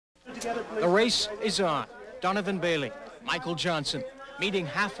The race is on. Donovan Bailey, Michael Johnson, meeting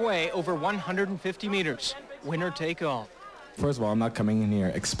halfway over 150 meters. Winner take all. First of all, I'm not coming in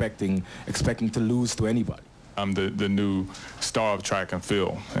here expecting to lose to anybody. I'm the new star of track and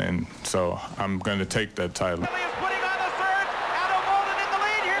field, and so I'm going to take that title.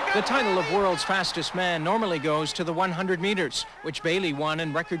 The title of world's fastest man normally goes to the 100 meters, which Bailey won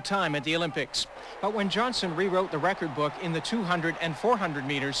in record time at the Olympics. But when Johnson rewrote the record book in the 200 and 400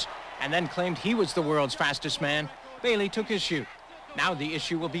 meters and then claimed he was the world's fastest man, Bailey took issue. Now the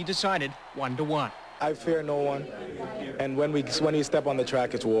issue will be decided 1-1. I fear no one, and when you step on the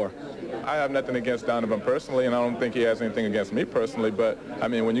track, it's war. I have nothing against Donovan personally, and I don't think he has anything against me personally, but I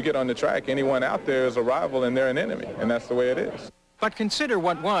mean, when you get on the track, anyone out there is a rival and they're an enemy, and that's the way it is. But consider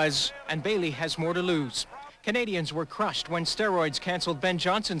what was, and Bailey has more to lose. Canadians were crushed when steroids canceled Ben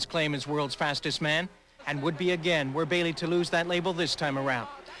Johnson's claim as world's fastest man, and would be again were Bailey to lose that label this time around.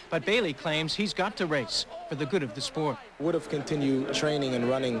 But Bailey claims he's got to race for the good of the sport. Would have continued training and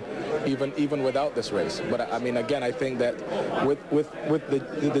running even without this race. But I mean, again, I think that with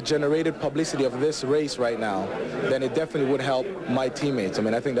the generated publicity of this race right now, then it definitely would help my teammates. I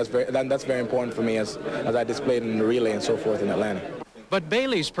mean, I think that's very important for me as I displayed in the relay and so forth in Atlanta. But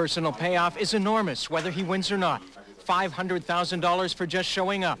Bailey's personal payoff is enormous, whether he wins or not. $500,000 for just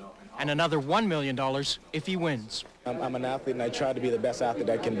showing up, and another $1 million if he wins. I'm an athlete and I try to be the best athlete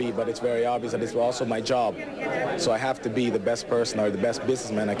I can be, but it's very obvious that it's also my job. So I have to be the best person or the best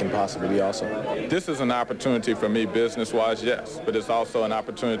businessman I can possibly be also. This is an opportunity for me business-wise, yes, but it's also an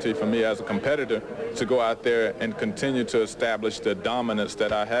opportunity for me as a competitor to go out there and continue to establish the dominance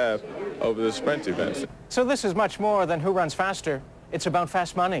that I have over the sprint events. So this is much more than who runs faster. It's about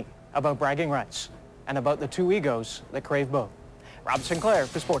fast money, about bragging rights, and about the two egos that crave both. Rob Sinclair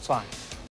for Sportsline.